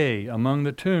among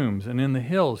the tombs and in the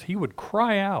hills, he would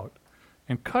cry out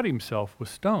and cut himself with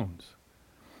stones.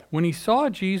 When he saw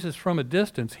Jesus from a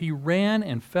distance, he ran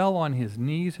and fell on his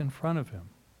knees in front of him.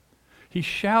 He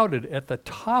shouted at the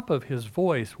top of his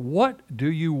voice, "What do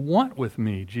you want with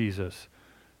me, Jesus,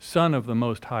 Son of the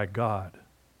Most High God?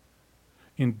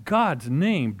 In God's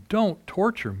name, don't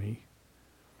torture me."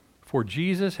 For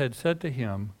Jesus had said to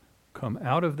him, "Come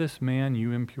out of this man,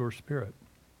 you impure spirit."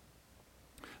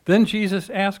 Then Jesus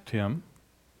asked him,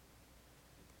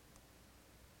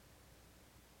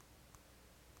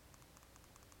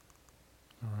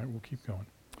 all right, we'll keep going.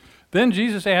 Then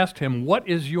Jesus asked him, "What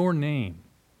is your name?"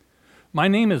 "My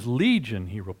name is Legion,"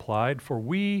 he replied, "for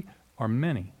we are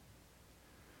many."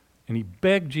 And he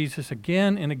begged Jesus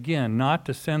again and again not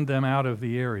to send them out of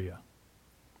the area.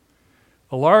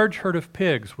 A large herd of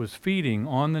pigs was feeding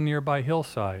on the nearby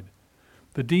hillside.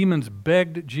 The demons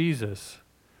begged Jesus,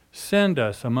 "Send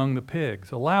us among the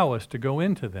pigs, allow us to go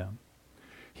into them."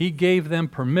 He gave them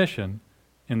permission,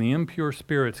 and the impure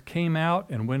spirits came out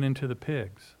and went into the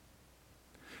pigs.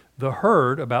 The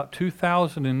herd, about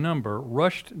 2,000 in number,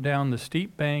 rushed down the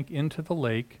steep bank into the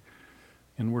lake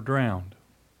and were drowned.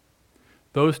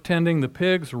 Those tending the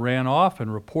pigs ran off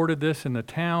and reported this in the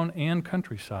town and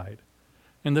countryside,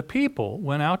 and the people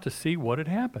went out to see what had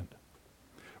happened.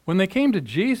 When they came to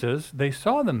Jesus, they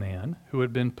saw the man who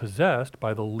had been possessed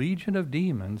by the legion of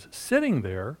demons sitting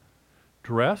there,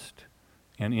 dressed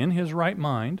and in his right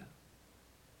mind,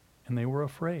 and they were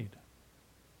afraid.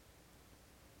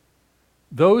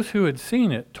 Those who had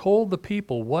seen it told the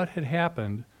people what had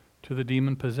happened to the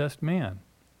demon-possessed man,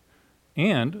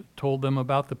 and told them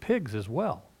about the pigs as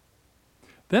well.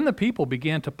 Then the people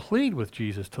began to plead with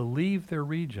Jesus to leave their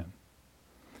region.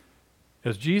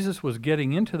 As Jesus was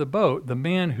getting into the boat, the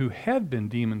man who had been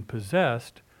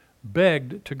demon-possessed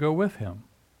begged to go with him.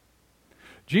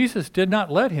 Jesus did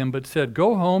not let him, but said,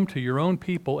 "Go home to your own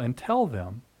people and tell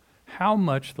them how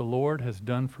much the Lord has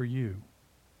done for you,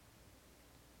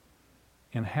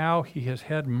 and how he has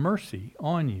had mercy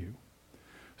on you."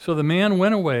 So the man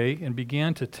went away and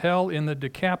began to tell in the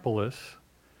Decapolis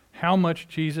how much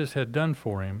Jesus had done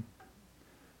for him,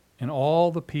 and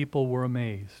all the people were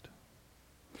amazed.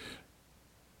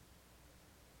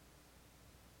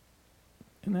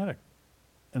 Isn't that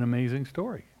an amazing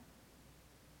story?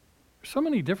 There's so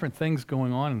many different things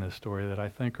going on in this story that I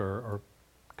think are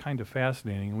kind of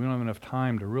fascinating. We don't have enough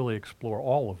time to really explore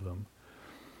all of them.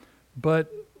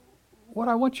 But what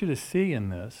I want you to see in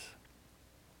this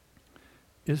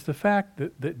is the fact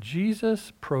that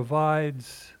Jesus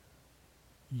provides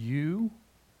you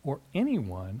or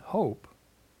anyone hope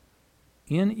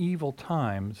in evil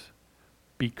times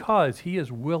because he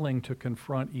is willing to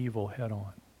confront evil head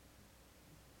on.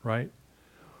 Right?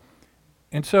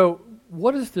 And so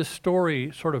what does this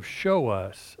story sort of show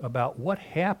us about what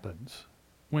happens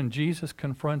when Jesus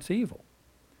confronts evil?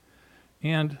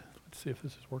 And let's see if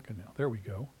this is working now. There we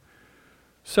go.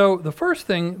 So the first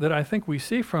thing that I think we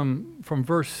see from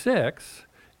verse 6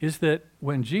 is that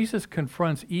when Jesus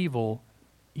confronts evil,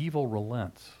 evil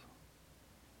relents.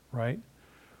 Right?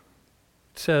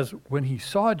 It says, when he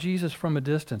saw Jesus from a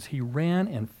distance, he ran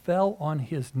and fell on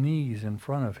his knees in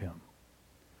front of him.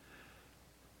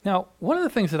 Now, one of the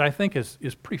things that I think is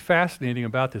pretty fascinating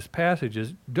about this passage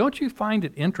is, don't you find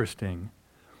it interesting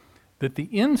that the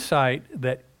insight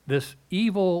that this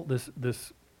evil,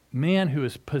 this man who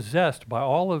is possessed by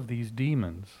all of these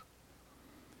demons,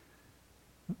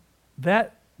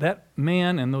 that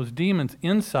man and those demons'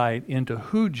 insight into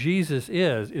who Jesus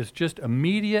is just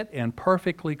immediate and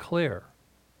perfectly clear.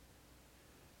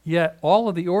 Yet all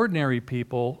of the ordinary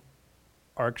people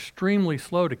are extremely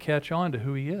slow to catch on to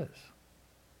who he is.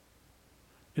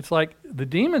 It's like the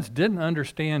demons didn't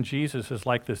understand Jesus as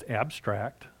like this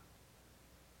abstract. It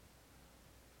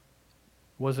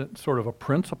wasn't sort of a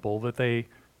principle that they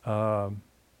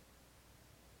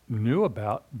knew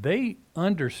about. They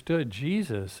understood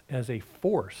Jesus as a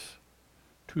force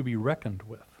to be reckoned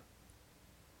with.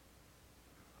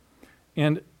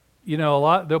 And, you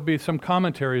know, there'll be some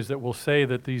commentaries that will say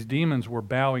that these demons were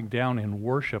bowing down in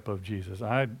worship of Jesus.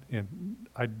 I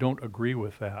don't agree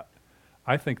with that.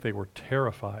 I think they were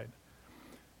terrified.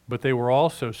 But they were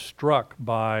also struck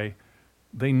by,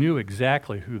 they knew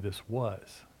exactly who this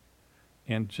was.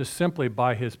 And just simply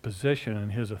by his position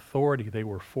and his authority, they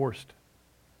were forced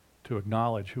to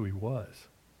acknowledge who he was.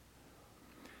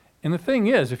 And the thing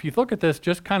is, if you look at this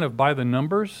just kind of by the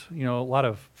numbers, you know, a lot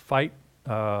of fight,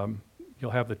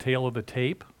 you'll have the tail of the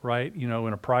tape, right? You know,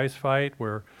 in a prize fight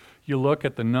where you look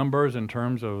at the numbers in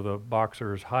terms of the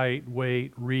boxer's height,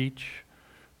 weight, reach,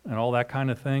 and all that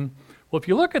kind of thing. Well, if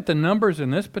you look at the numbers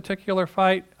in this particular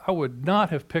fight, I would not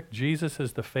have picked Jesus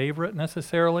as the favorite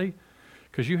necessarily,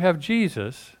 because you have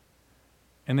Jesus,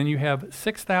 and then you have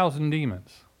 6,000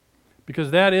 demons.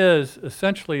 Because that is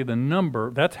essentially the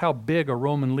number, that's how big a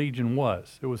Roman legion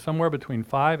was. It was somewhere between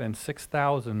 5,000 and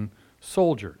 6,000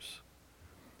 soldiers.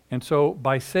 And so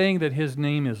by saying that his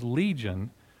name is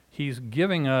Legion, he's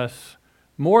giving us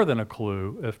more than a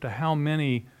clue as to how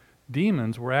many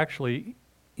demons were actually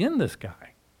in this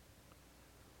guy.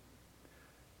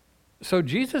 So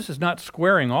Jesus is not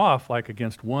squaring off like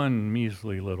against one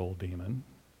measly little demon.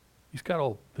 He's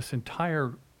got this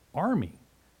entire army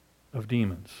of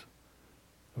demons,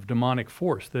 of demonic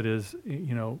force that is,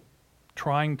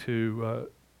 trying to,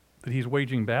 that he's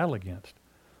waging battle against.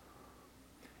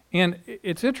 And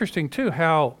it's interesting, too,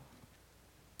 how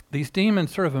these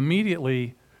demons sort of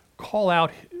immediately call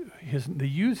out they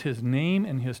use his name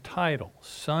and his title,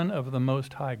 Son of the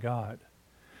Most High God.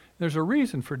 There's a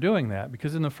reason for doing that,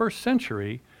 because in the first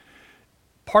century,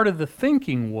 part of the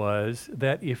thinking was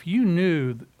that if you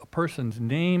knew a person's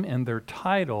name and their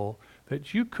title,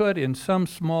 that you could in some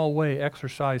small way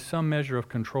exercise some measure of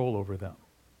control over them.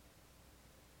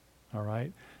 All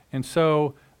right? And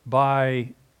so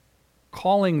by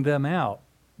calling them out,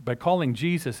 by calling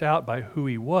Jesus out by who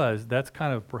he was, that's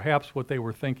kind of perhaps what they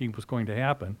were thinking was going to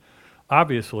happen.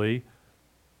 Obviously,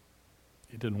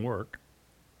 it didn't work.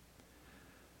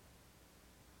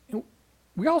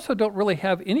 We also don't really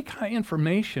have any kind of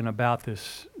information about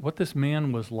this, what this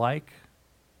man was like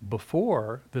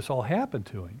before this all happened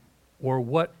to him, or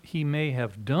what he may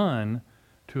have done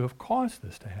to have caused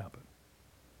this to happen.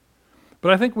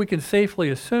 But I think we can safely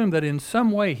assume that in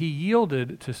some way he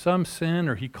yielded to some sin,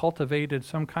 or he cultivated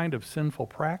some kind of sinful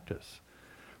practice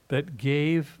that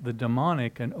gave the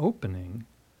demonic an opening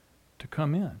to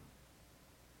come in.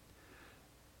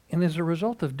 And as a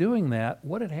result of doing that,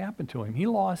 what had happened to him? He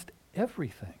lost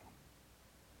everything.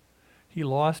 He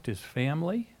lost his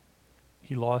family.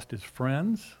 He lost his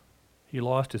friends. He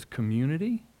lost his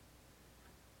community.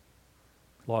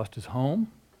 He lost his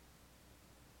home.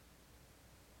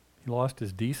 He lost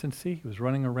his decency. He was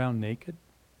running around naked.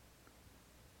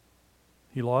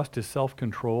 He lost his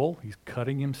self-control. He's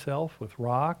cutting himself with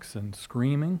rocks and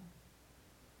screaming.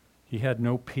 He had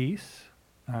no peace.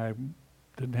 I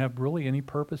didn't have really any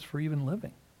purpose for even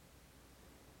living.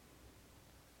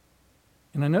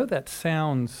 And I know that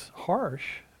sounds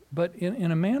harsh, but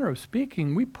in a manner of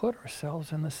speaking, we put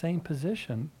ourselves in the same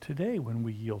position today when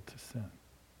we yield to sin.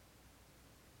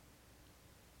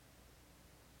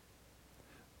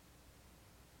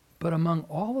 But among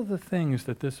all of the things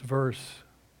that this verse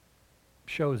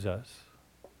shows us,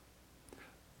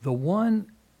 the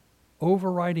one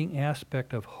overriding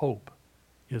aspect of hope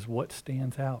is what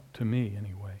stands out to me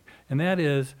anyway. And that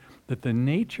is that the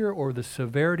nature or the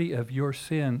severity of your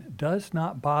sin does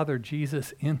not bother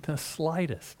Jesus in the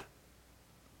slightest.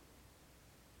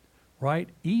 Right?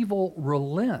 Evil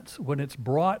relents when it's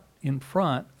brought in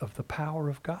front of the power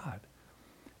of God.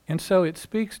 And so it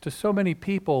speaks to so many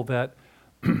people that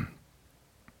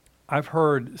I've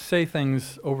heard say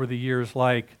things over the years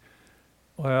like,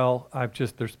 well,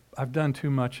 I've done too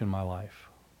much in my life.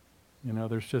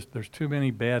 There's too many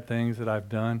bad things that I've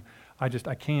done. I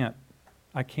can't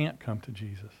come to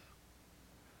Jesus.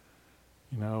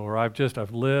 Or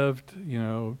I've lived,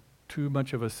 too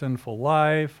much of a sinful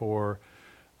life, or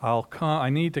I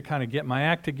need to kind of get my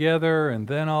act together and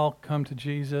then I'll come to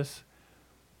Jesus.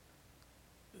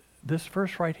 This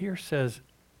verse right here says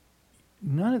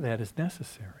none of that is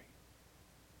necessary.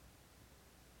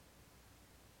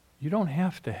 You don't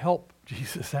have to help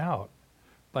Jesus out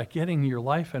by getting your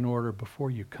life in order before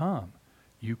you come.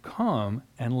 You come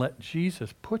and let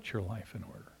Jesus put your life in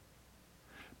order.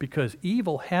 Because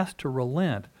evil has to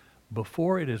relent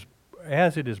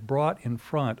as it is brought in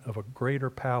front of a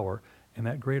greater power, and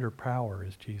that greater power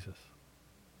is Jesus.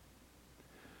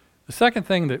 The second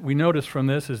thing that we notice from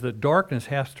this is that darkness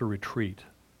has to retreat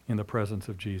in the presence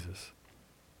of Jesus.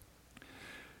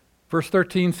 Verse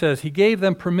 13 says, he gave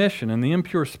them permission, and the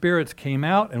impure spirits came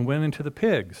out and went into the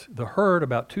pigs. The herd,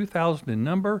 about 2,000 in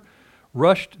number,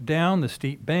 rushed down the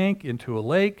steep bank into a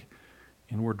lake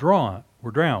and were drowned.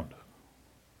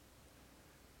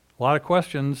 A lot of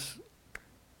questions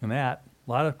a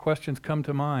lot of questions come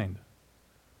to mind.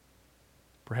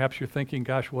 Perhaps you're thinking,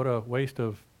 gosh, what a waste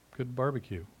of good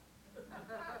barbecue.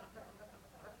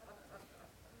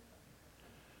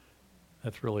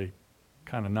 That's really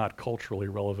kind of not culturally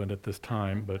relevant at this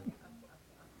time, but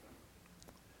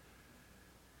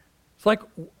it's like,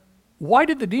 why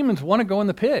did the demons want to go in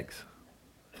the pigs?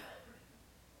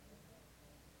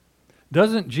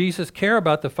 Doesn't Jesus care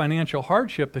about the financial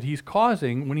hardship that he's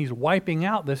causing when he's wiping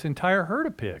out this entire herd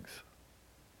of pigs?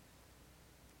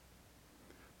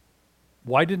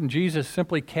 Why didn't Jesus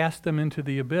simply cast them into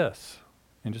the abyss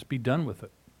and just be done with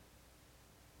it?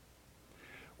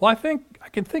 Well, I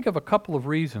can think of a couple of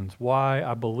reasons why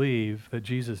I believe that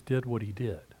Jesus did what he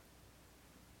did.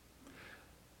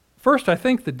 First, I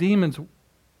think that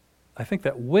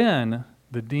when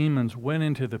the demons went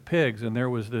into the pigs and there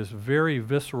was this very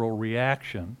visceral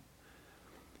reaction,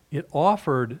 it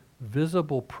offered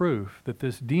visible proof that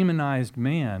this demonized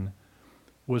man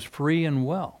was free and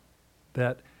well,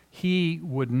 that he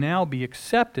would now be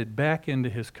accepted back into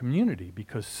his community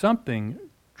because something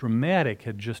dramatic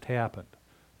had just happened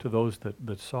to those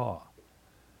that saw.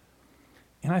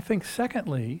 And I think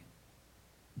secondly,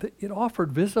 that it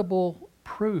offered visible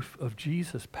proof of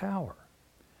Jesus' power.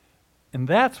 And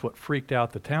that's what freaked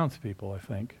out the townspeople, I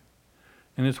think.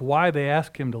 And it's why they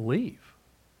asked him to leave.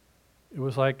 It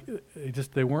was like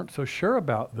they weren't so sure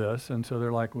about this, and so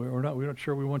they're like, we're not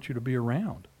sure we want you to be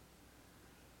around.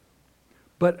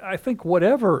 But I think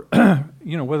whatever,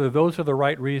 whether those are the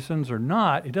right reasons or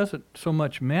not, it doesn't so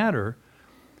much matter,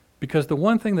 because the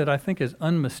one thing that I think is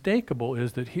unmistakable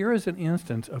is that here is an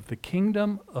instance of the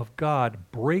kingdom of God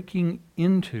breaking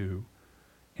into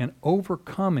and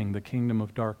overcoming the kingdom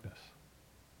of darkness.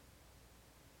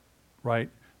 Right?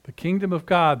 The kingdom of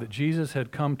God that Jesus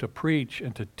had come to preach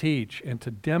and to teach and to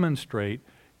demonstrate,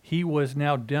 he was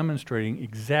now demonstrating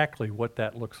exactly what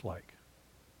that looks like.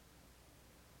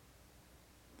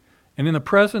 And in the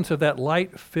presence of that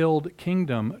light-filled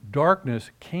kingdom, darkness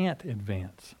can't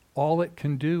advance. All it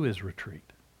can do is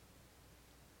retreat.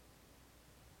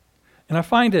 And I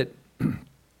find it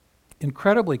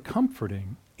incredibly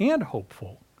comforting and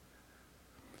hopeful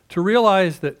to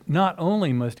realize that not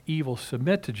only must evil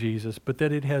submit to Jesus, but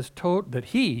that that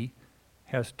he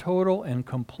has total and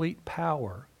complete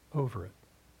power over it.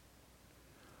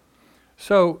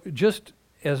 So just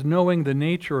as knowing the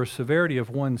nature or severity of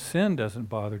one's sin doesn't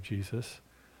bother Jesus,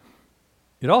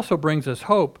 it also brings us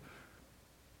hope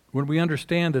when we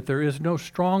understand that there is no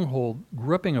stronghold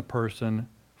gripping a person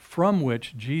from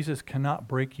which Jesus cannot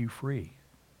break you free.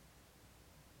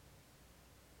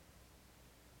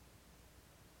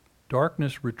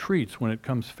 Darkness retreats when it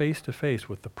comes face to face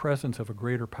with the presence of a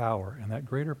greater power, and that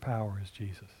greater power is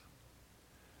Jesus.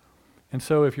 And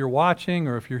so if you're watching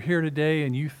or if you're here today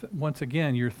and once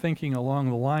again you're thinking along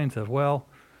the lines of, well,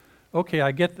 okay,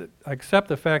 I accept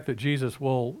the fact that Jesus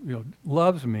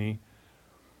loves me,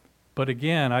 but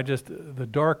again, the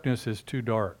darkness is too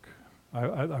dark.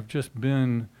 I've just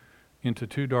been into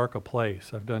too dark a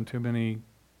place. I've done too many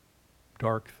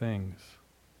dark things.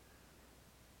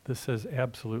 This says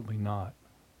absolutely not.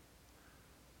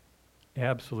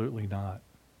 Absolutely not.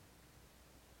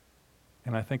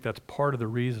 And I think that's part of the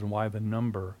reason why the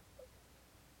number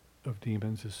of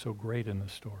demons is so great in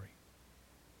this story.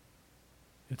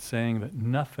 It's saying that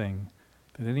nothing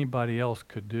that anybody else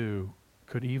could do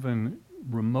could even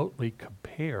remotely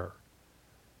compare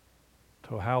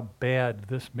to how bad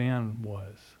this man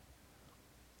was,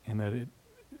 and that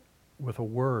with a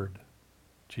word,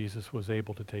 Jesus was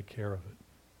able to take care of it.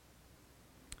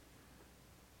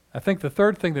 I think the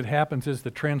third thing that happens is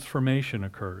the transformation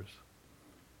occurs.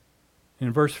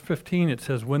 In verse 15 it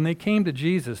says, when they came to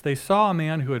Jesus, they saw a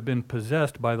man who had been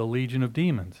possessed by the legion of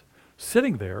demons,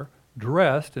 sitting there,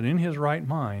 dressed and in his right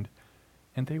mind,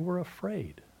 and they were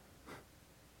afraid.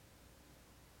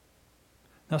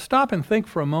 Now stop and think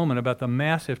for a moment about the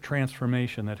massive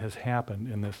transformation that has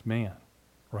happened in this man,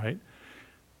 right?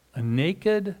 A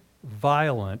naked,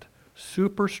 violent,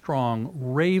 super strong,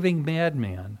 raving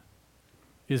madman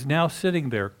is now sitting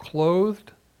there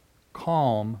clothed,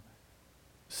 calm,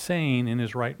 sane, in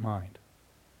his right mind.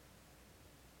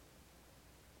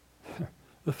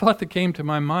 The thought that came to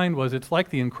my mind was, it's like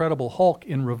the Incredible Hulk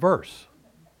in reverse.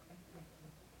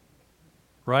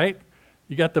 Right?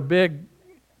 You got the big,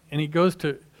 and he goes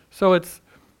to, so it's,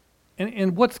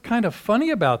 and what's kind of funny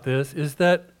about this is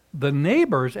that the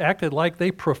neighbors acted like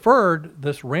they preferred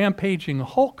this rampaging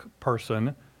Hulk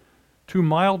person to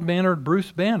mild-mannered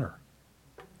Bruce Banner.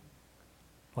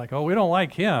 Like, oh, we don't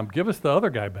like him. Give us the other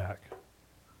guy back.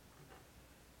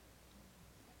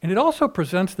 And it also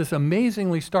presents this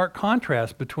amazingly stark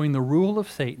contrast between the rule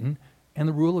of Satan and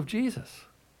the rule of Jesus.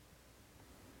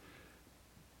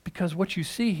 Because what you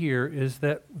see here is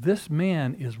that this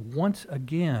man is once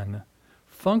again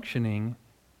functioning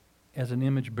as an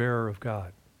image bearer of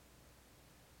God.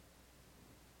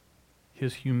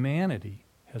 His humanity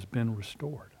has been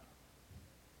restored.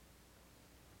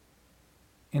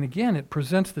 And again, it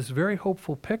presents this very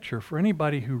hopeful picture for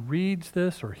anybody who reads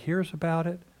this or hears about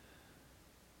it,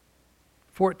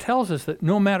 For it tells us that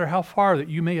no matter how far that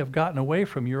you may have gotten away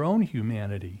from your own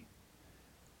humanity,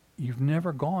 you've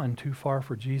never gone too far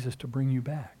for Jesus to bring you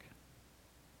back.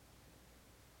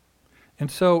 And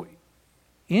so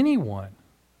anyone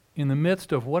in the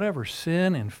midst of whatever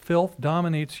sin and filth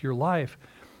dominates your life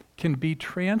can be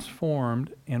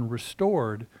transformed and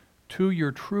restored to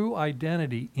your true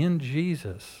identity in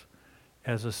Jesus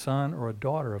as a son or a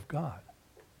daughter of God.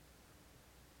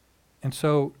 And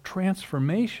so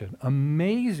transformation,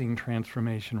 amazing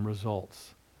transformation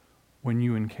results when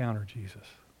you encounter Jesus.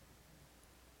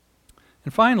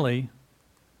 And finally,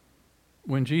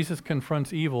 when Jesus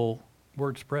confronts evil,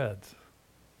 word spreads.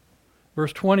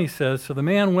 Verse 20 says, "So the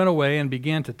man went away and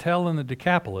began to tell in the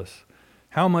Decapolis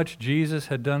how much Jesus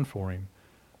had done for him,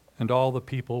 and all the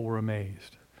people were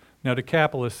amazed." Now,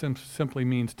 Decapolis simply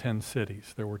means 10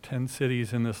 cities. There were 10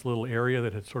 cities in this little area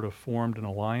that had sort of formed an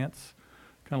alliance,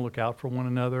 kind of look out for one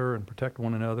another and protect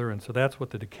one another, and so that's what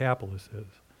the Decapolis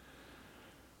is.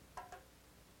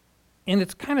 And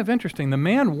it's kind of interesting. The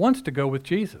man wants to go with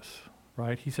Jesus,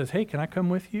 right? He says, "Hey, can I come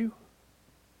with you?"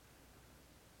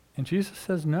 And Jesus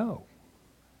says, "No.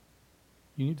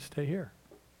 You need to stay here."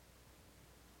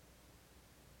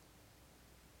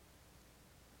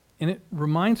 And it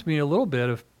reminds me a little bit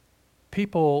of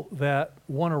people that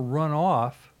want to run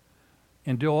off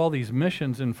and do all these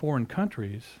missions in foreign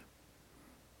countries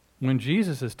when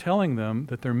Jesus is telling them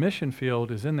that their mission field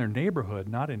is in their neighborhood,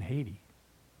 not in Haiti.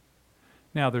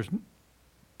 Now,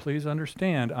 please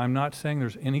understand, I'm not saying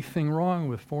there's anything wrong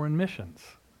with foreign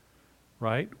missions,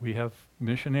 right? We have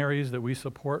missionaries that we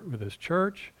support with this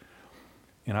church,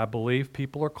 and I believe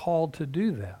people are called to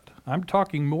do that. I'm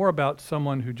talking more about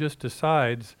someone who just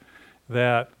decides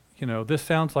that, this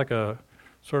sounds like a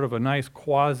sort of a nice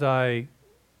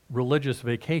quasi-religious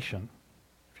vacation,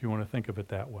 if you want to think of it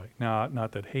that way. Now,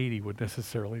 not that Haiti would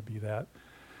necessarily be that,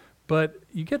 but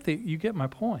you get my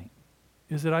point,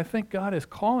 is that I think God is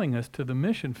calling us to the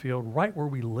mission field right where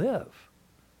we live.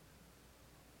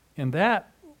 And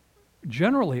that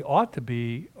generally ought to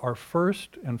be our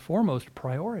first and foremost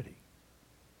priority.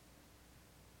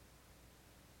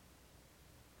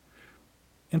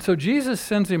 And so Jesus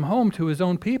sends him home to his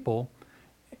own people,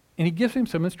 and he gives him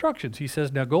some instructions. He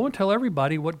says, "Now go and tell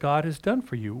everybody what God has done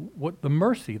for you, what the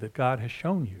mercy that God has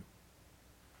shown you."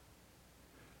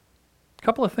 A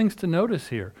couple of things to notice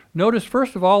here. Notice,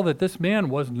 first of all, that this man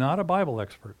was not a Bible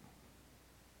expert.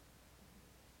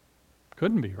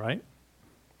 Couldn't be, right?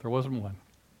 There wasn't one.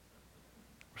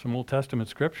 Some Old Testament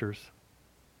scriptures.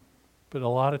 But a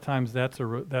lot of times that's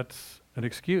an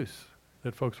excuse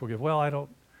that folks will give. Well, I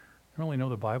don't really know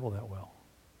the Bible that well.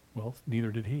 Well,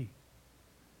 neither did he.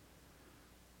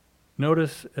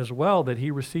 Notice as well that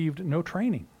he received no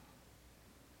training,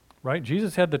 right?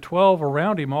 Jesus had the 12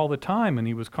 around him all the time, and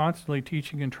he was constantly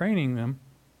teaching and training them.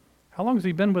 How long has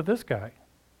he been with this guy?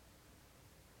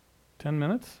 10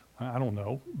 minutes? I don't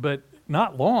know, but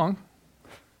not long.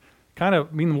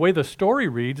 The way the story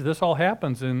reads, this all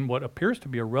happens in what appears to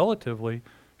be a relatively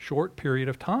short period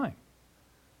of time.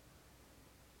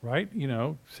 Right?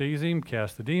 Sees him,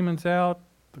 casts the demons out.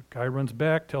 The guy runs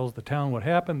back, tells the town what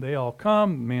happened. They all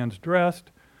come. The man's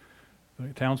dressed.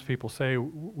 The townspeople say,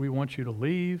 "We want you to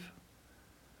leave."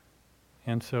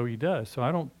 And so he does. So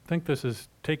I don't think this is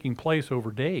taking place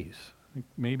over days. I think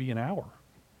maybe an hour.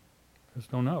 I just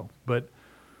don't know.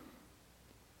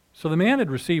 So the man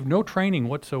had received no training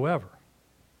whatsoever.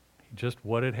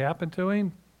 What had happened to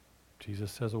him?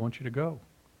 Jesus says, "I want you to go."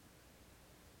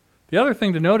 The other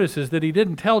thing to notice is that he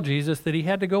didn't tell Jesus that he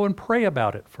had to go and pray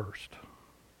about it first.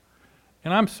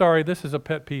 And I'm sorry, this is a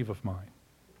pet peeve of mine.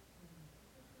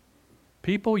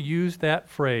 People use that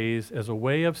phrase as a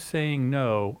way of saying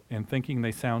no and thinking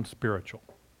they sound spiritual.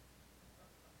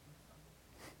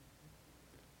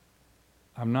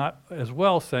 I'm not as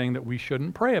well saying that we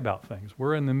shouldn't pray about things.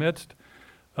 We're in the midst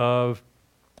of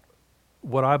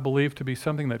what I believe to be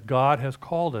something that God has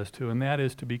called us to, and that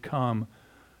is to become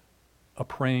a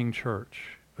praying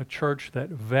church, a church that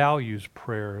values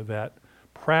prayer, that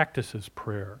practices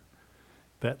prayer,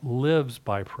 that lives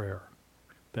by prayer,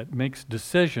 that makes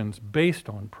decisions based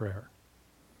on prayer.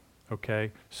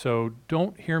 Okay? So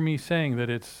don't hear me saying that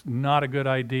it's not a good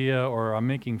idea or I'm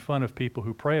making fun of people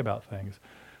who pray about things.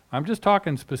 I'm just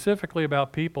talking specifically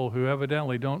about people who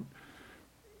evidently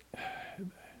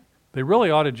they really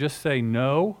ought to just say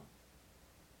no,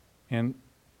 and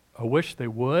I wish they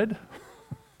would,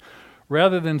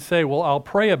 rather than say, well, I'll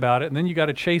pray about it, and then you got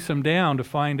to chase them down to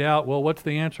find out, well, what's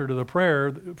the answer to the prayer?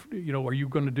 Are you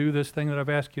going to do this thing that I've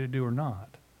asked you to do or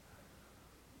not?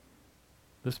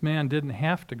 This man didn't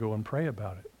have to go and pray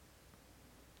about it.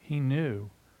 He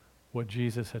knew what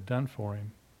Jesus had done for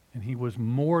him, And he was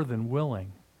more than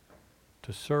willing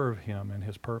to serve him and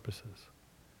his purposes.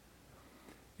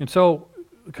 And so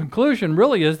the conclusion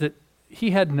really is that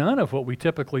he had none of what we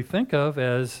typically think of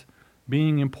as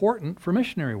being important for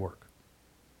missionary work.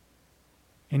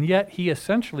 And yet he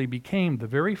essentially became the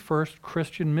very first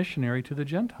Christian missionary to the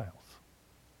Gentiles.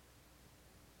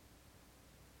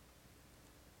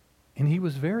 And he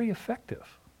was very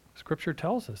effective. Scripture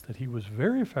tells us that he was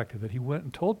very effective, that he went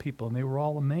and told people and they were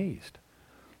all amazed.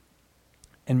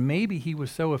 And maybe he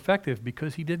was so effective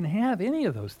because he didn't have any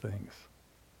of those things.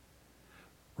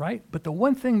 Right? But the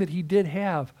one thing that he did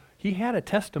have, he had a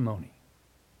testimony.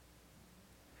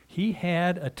 He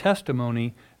had a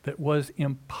testimony that was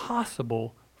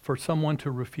impossible for someone to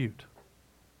refute.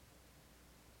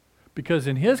 Because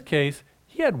in his case,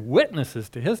 he had witnesses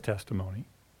to his testimony.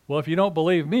 Well, if you don't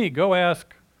believe me, go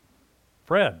ask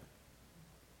Fred.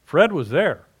 Fred was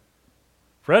there.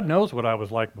 Fred knows what I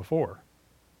was like before.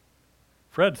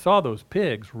 Fred saw those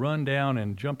pigs run down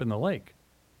and jump in the lake.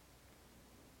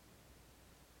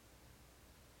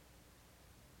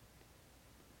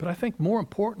 But I think more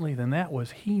importantly than that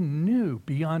was he knew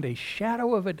beyond a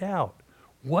shadow of a doubt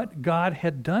what God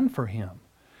had done for him.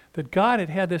 That God had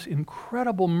had this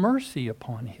incredible mercy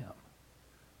upon him.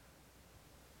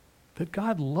 That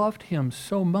God loved him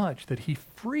so much that he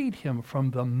freed him from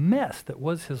the mess that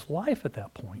was his life at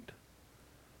that point.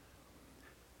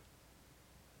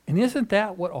 And isn't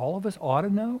that what all of us ought to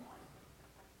know?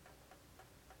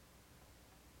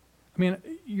 I mean,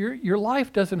 your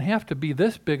life doesn't have to be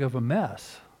this big of a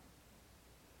mess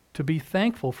to be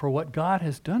thankful for what God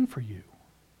has done for you.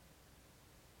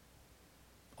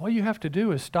 All you have to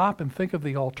do is stop and think of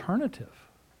the alternative.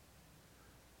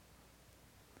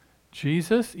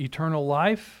 Jesus, eternal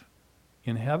life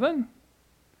in heaven,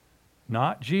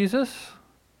 not Jesus,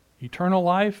 eternal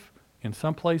life in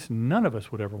some place none of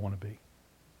us would ever want to be.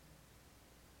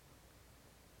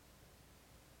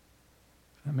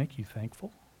 Does that make you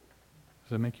thankful?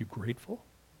 Does that make you grateful?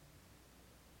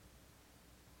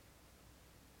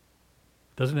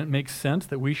 Doesn't it make sense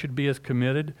that we should be as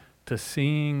committed to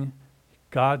seeing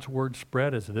God's word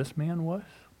spread as this man was?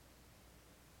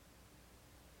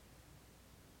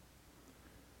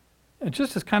 And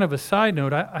just as kind of a side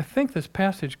note, I think this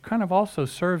passage kind of also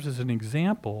serves as an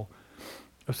example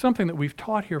of something that we've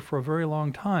taught here for a very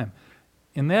long time.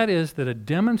 And that is that a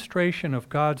demonstration of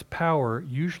God's power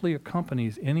usually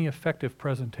accompanies any effective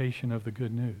presentation of the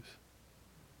good news.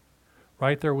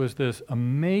 Right? There was this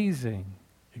amazing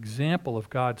example of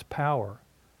God's power,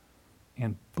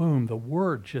 and boom, the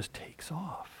word just takes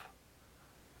off.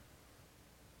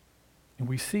 And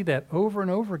we see that over and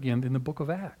over again in the book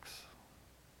of Acts.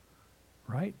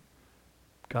 Right?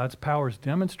 God's power is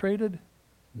demonstrated,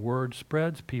 word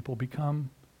spreads, people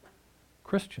become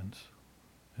Christians,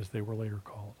 as they were later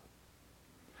called.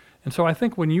 And so I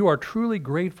think when you are truly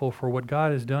grateful for what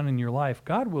God has done in your life,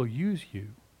 God will use you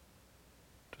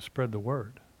to spread the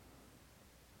word.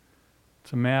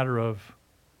 It's a matter of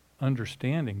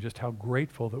understanding just how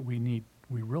grateful that we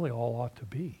really all ought to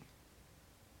be.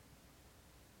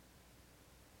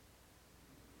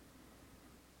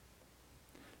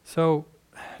 So,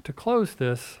 to close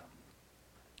this,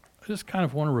 I just kind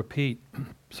of want to repeat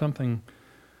something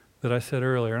that I said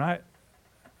earlier. And I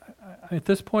at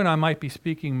this point, I might be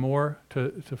speaking more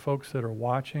to folks that are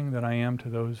watching than I am to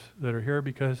those that are here,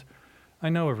 because I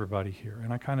know everybody here,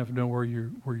 and I kind of know where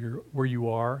you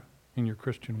are in your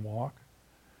Christian walk.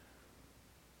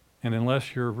 And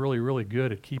unless you're really, really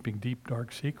good at keeping deep,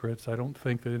 dark secrets, I don't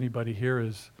think that anybody here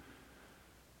is,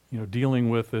 dealing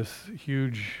with this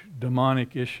huge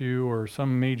demonic issue or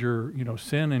some major,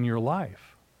 sin in your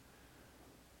life.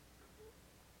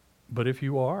 But if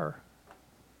you are,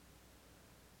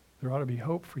 there ought to be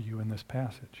hope for you in this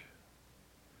passage.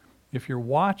 If you're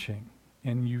watching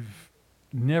and you've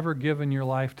never given your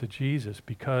life to Jesus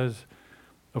because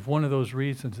of one of those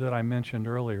reasons that I mentioned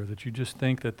earlier, that you just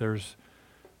think that you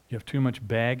have too much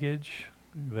baggage,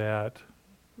 that,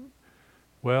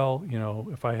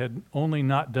 if I had only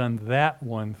not done that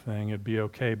one thing, it'd be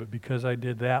okay, but because I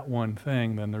did that one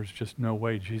thing, then there's just no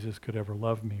way Jesus could ever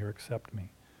love me or accept me.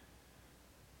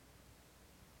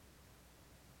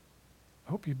 I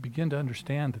hope you begin to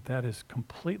understand that that is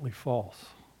completely false.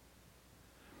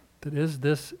 That as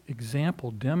this example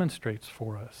demonstrates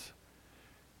for us,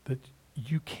 that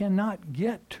you cannot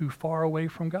get too far away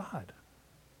from God.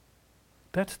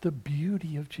 That's the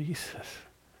beauty of Jesus.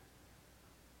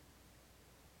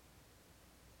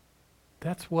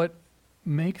 That's what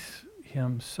makes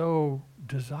him so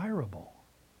desirable,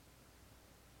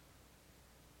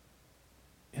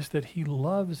 is that he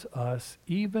loves us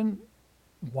even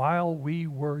while we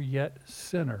were yet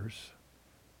sinners,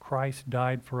 Christ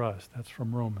died for us. That's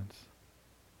from Romans.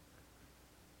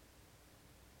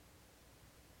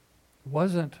 It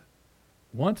wasn't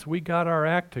once we got our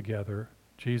act together,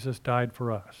 Jesus died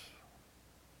for us.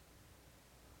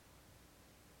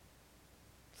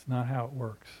 It's not how it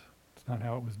works. It's not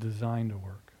how it was designed to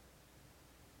work.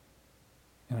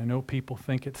 And I know people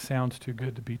think it sounds too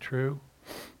good to be true.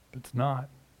 It's not.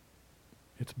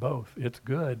 It's both. It's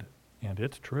good and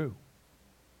it's true.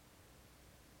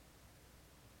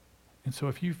 And so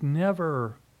if you've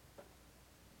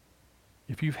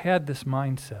had this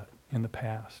mindset in the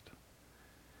past,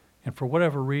 and for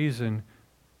whatever reason,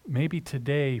 maybe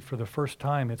today for the first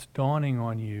time it's dawning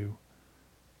on you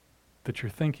that your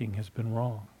thinking has been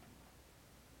wrong,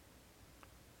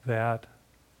 that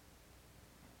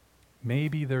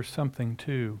maybe there's something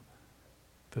to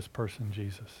this person,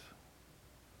 Jesus.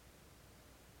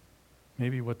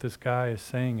 Maybe what this guy is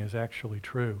saying is actually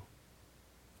true.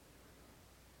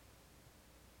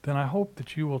 Then I hope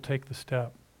that you will take the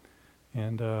step.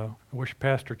 And I wish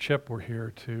Pastor Chip were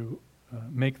here to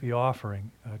make the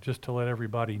offering, just to let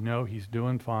everybody know he's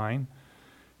doing fine.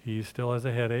 He still has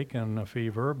a headache and a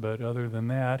fever, but other than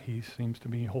that, he seems to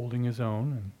be holding his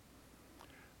own. And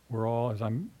we're all, as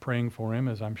I'm praying for him,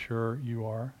 as I'm sure you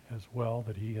are as well,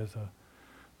 that he has a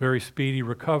very speedy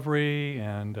recovery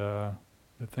and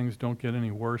that things don't get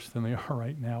any worse than they are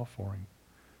right now for him.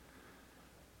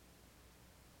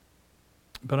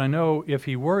 But I know if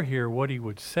he were here, what he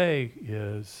would say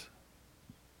is,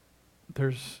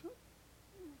 there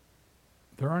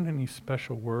aren't any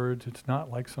special words. It's not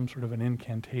like some sort of an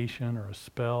incantation or a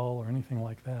spell or anything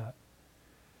like that.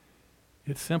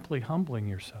 It's simply humbling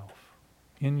yourself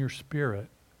in your spirit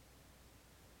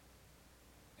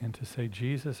and to say,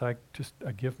 Jesus, I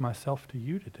give myself to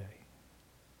you today.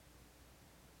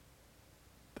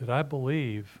 That I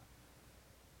believe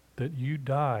that you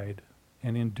died,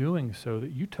 and in doing so,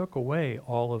 that you took away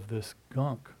all of this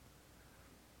gunk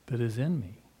that is in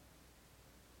me.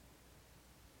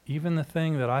 Even the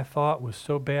thing that I thought was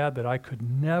so bad that I could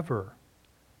never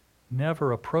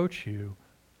approach you,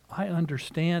 I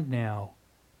understand now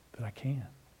that I can.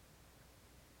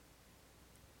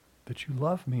 That you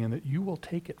love me and that you will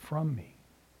take it from me.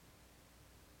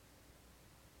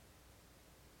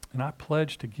 And I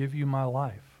pledge to give you my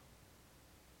life,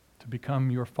 to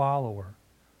become your follower,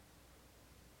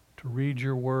 to read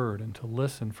your word and to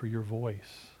listen for your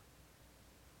voice,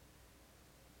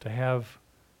 to have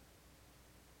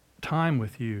time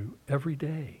with you every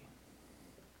day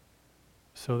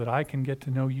so that I can get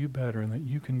to know you better and that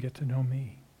you can get to know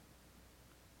me.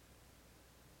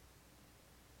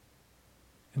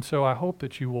 And so I hope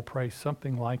that you will pray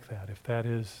something like that, if that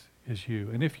is you.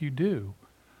 And if you do,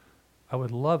 I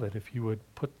would love it if you would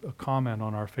put a comment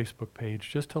on our Facebook page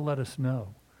just to let us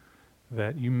know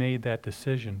that you made that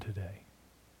decision today,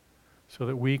 so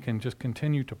that we can just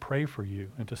continue to pray for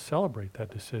you and to celebrate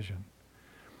that decision.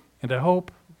 And I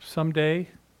hope someday,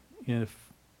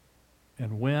 if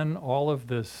and when all of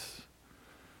this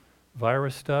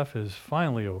virus stuff is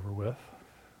finally over with,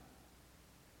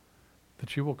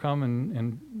 that you will come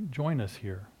and join us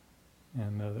here,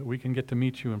 and that we can get to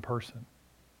meet you in person.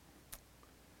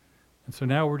 And so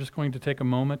now we're just going to take a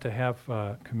moment to have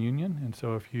communion. And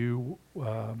so if you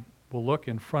will look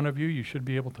in front of you, you should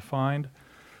be able to find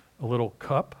a little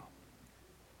cup.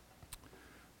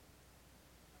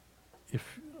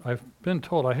 If I've been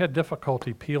told, I had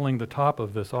difficulty peeling the top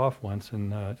of this off once,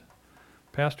 and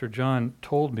Pastor John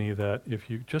told me that if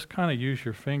you just kind of use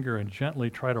your finger and gently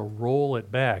try to roll it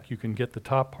back, you can get the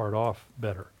top part off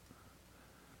better.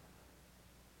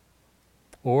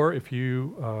 Or if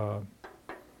you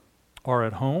are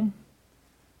at home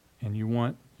and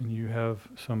you have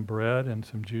some bread and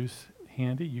some juice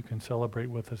handy, you can celebrate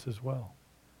with us as well.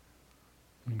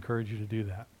 I encourage you to do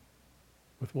that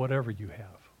with whatever you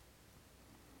have.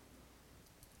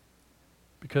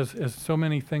 Because as so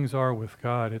many things are with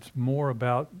God, it's more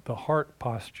about the heart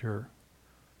posture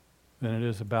than it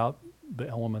is about the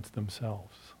elements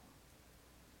themselves.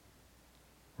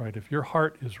 Right? If your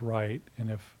heart is right,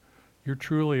 and if you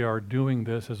truly are doing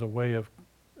this as a way of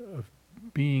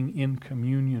being in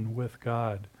communion with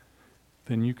God,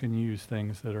 then you can use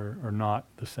things that are not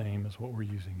the same as what we're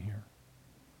using here.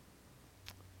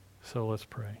 So let's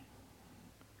pray.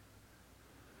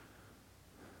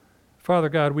 Father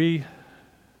God, we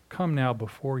come now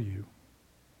before you,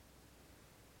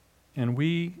 and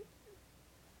we,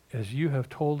 as you have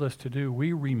told us to do,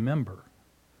 we remember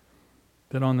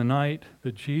that on the night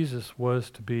that Jesus was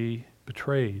to be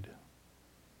betrayed,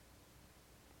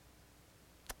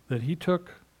 that he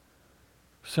took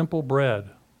simple bread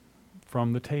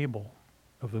from the table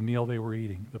of the meal they were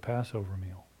eating, the Passover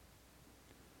meal.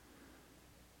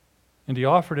 And he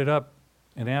offered it up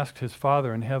and asked his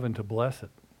Father in heaven to bless it.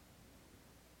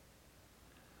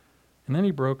 And then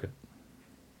he broke it.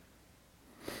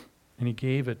 And he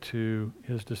gave it to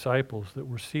his disciples that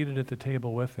were seated at the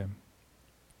table with him.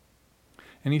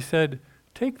 And he said,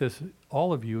 "Take this,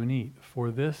 all of you, and eat,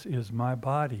 for this is my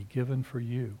body given for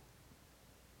you,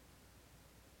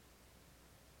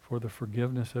 for the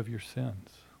forgiveness of your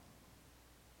sins."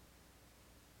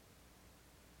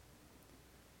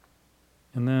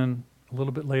 And then a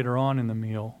little bit later on in the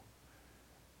meal,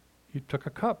 he took a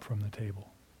cup from the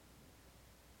table.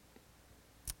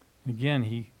 And again,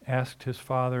 he asked his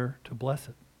Father to bless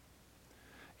it.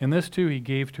 And this too he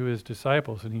gave to his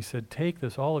disciples, and he said, "Take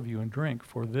this, all of you, and drink,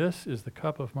 for this is the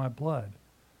cup of my blood,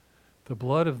 the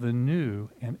blood of the new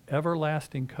and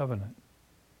everlasting covenant,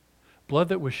 blood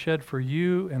that was shed for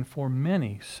you and for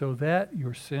many, so that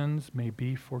your sins may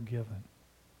be forgiven.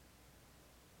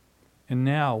 And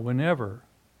now, whenever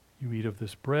you eat of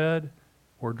this bread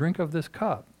or drink of this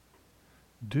cup,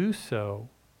 do so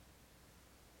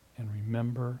and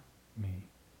remember me."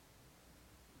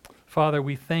 Father,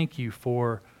 we thank you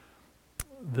for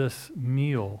this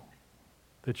meal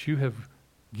that you have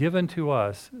given to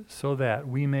us so that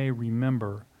we may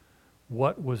remember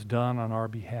what was done on our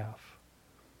behalf,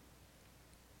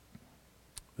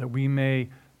 that we may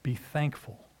be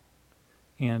thankful,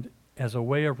 and as a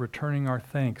way of returning our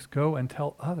thanks, go and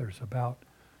tell others about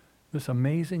this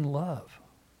amazing love.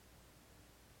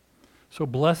 So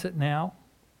bless it now.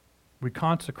 We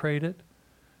consecrate it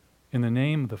in the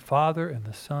name of the Father and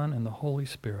the Son and the Holy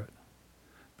Spirit,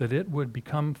 that it would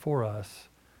become for us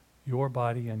your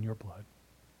body and your blood.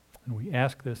 And we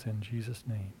ask this in Jesus'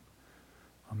 name.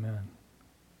 Amen.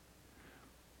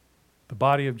 The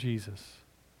body of Jesus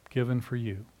given for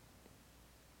you.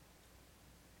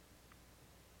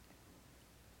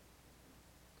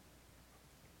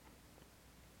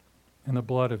 And the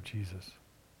blood of Jesus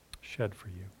shed for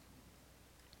you.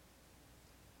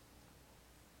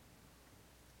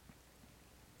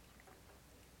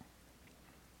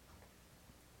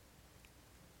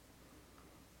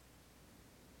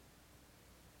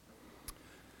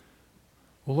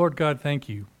 Well, Lord God, thank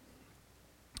you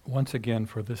once again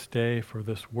for this day, for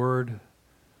this word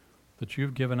that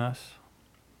you've given us.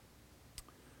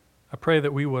 I pray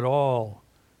that we would all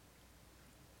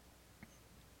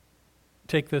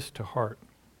take this to heart.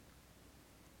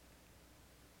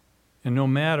 And no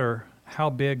matter how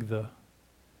big the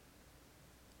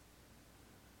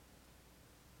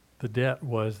debt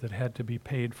was that had to be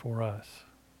paid for us,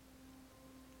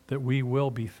 that we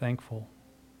will be thankful,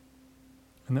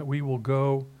 and that we will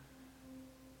go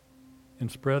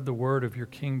and spread the word of your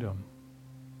kingdom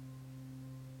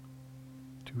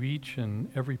to each and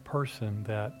every person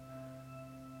that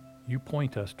you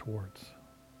point us towards.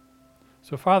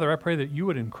 So, Father, I pray that you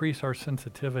would increase our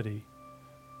sensitivity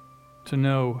to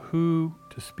know who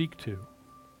to speak to,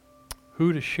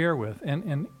 who to share with,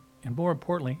 and more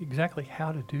importantly, exactly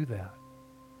how to do that.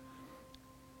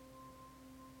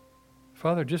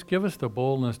 Father, just give us the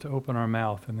boldness to open our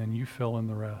mouth, and then you fill in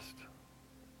the rest.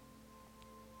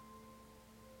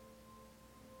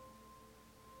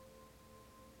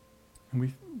 And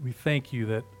we thank you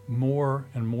that more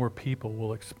and more people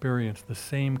will experience the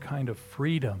same kind of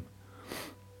freedom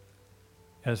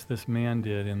as this man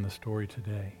did in the story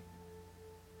today.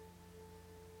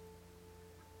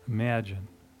 Imagine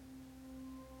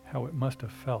how it must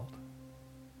have felt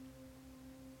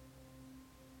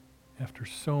after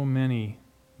so many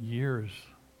years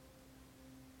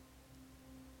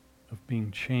of being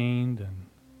chained and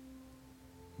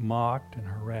mocked and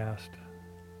harassed,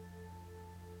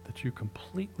 that you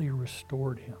completely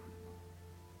restored him.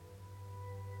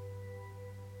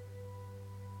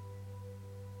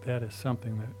 That is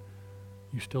something that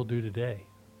you still do today.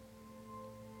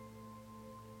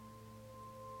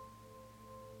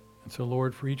 And so,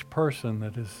 Lord, for each person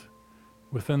that is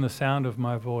within the sound of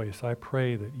my voice, I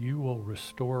pray that you will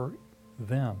restore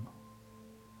them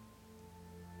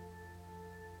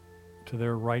to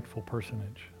their rightful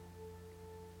personage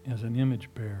as an image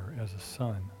bearer, as a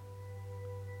son.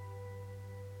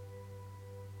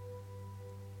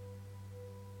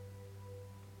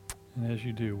 And as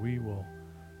you do, we will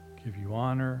give you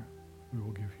honor, we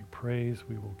will give you praise,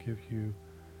 we will give you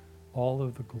all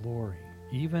of the glory,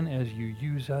 even as you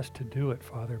use us to do it,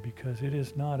 Father, because it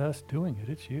is not us doing it,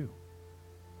 it's you.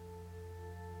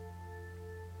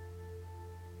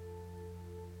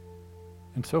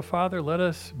 And so, Father, let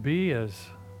us be, as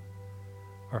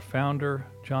our founder,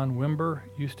 John Wimber,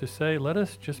 used to say, let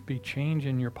us just be change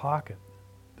in your pocket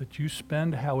that you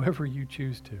spend however you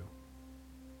choose to.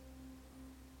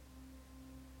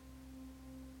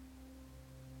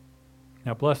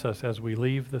 Now bless us as we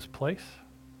leave this place,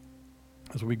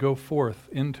 as we go forth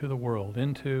into the world,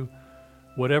 into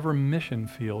whatever mission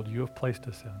field you have placed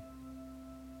us in.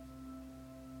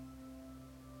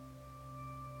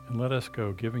 And let us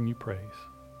go giving you praise.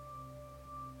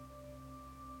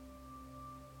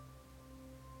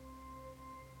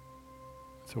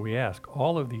 So we ask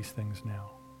all of these things now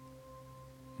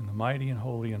in the mighty and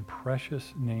holy and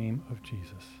precious name of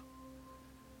Jesus.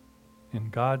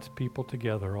 And God's people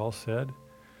together all said,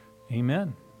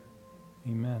 amen.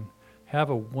 Amen. Have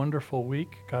a wonderful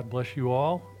week. God bless you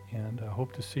all, and I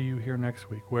hope to see you here next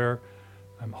week, where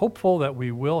I'm hopeful that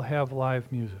we will have live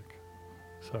music.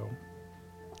 So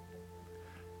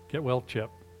get well,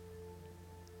 Chip.